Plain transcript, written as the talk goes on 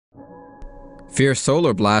Fierce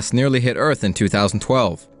solar blasts nearly hit Earth in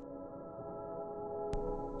 2012.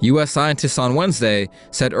 U.S. scientists on Wednesday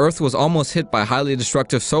said Earth was almost hit by highly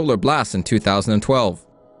destructive solar blasts in 2012.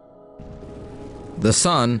 The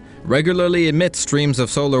Sun regularly emits streams of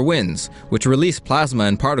solar winds, which release plasma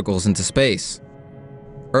and particles into space.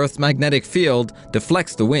 Earth's magnetic field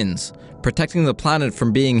deflects the winds, protecting the planet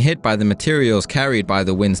from being hit by the materials carried by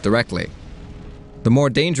the winds directly. The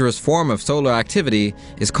more dangerous form of solar activity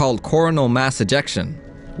is called coronal mass ejection,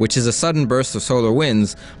 which is a sudden burst of solar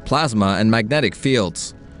winds, plasma, and magnetic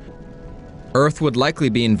fields. Earth would likely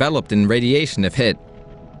be enveloped in radiation if hit.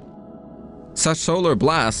 Such solar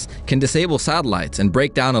blasts can disable satellites and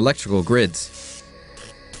break down electrical grids.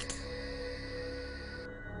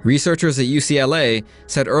 Researchers at UCLA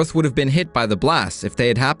said Earth would have been hit by the blasts if they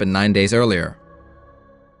had happened 9 days earlier.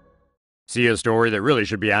 See a story that really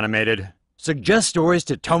should be animated? Suggest stories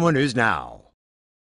to Tomo News now.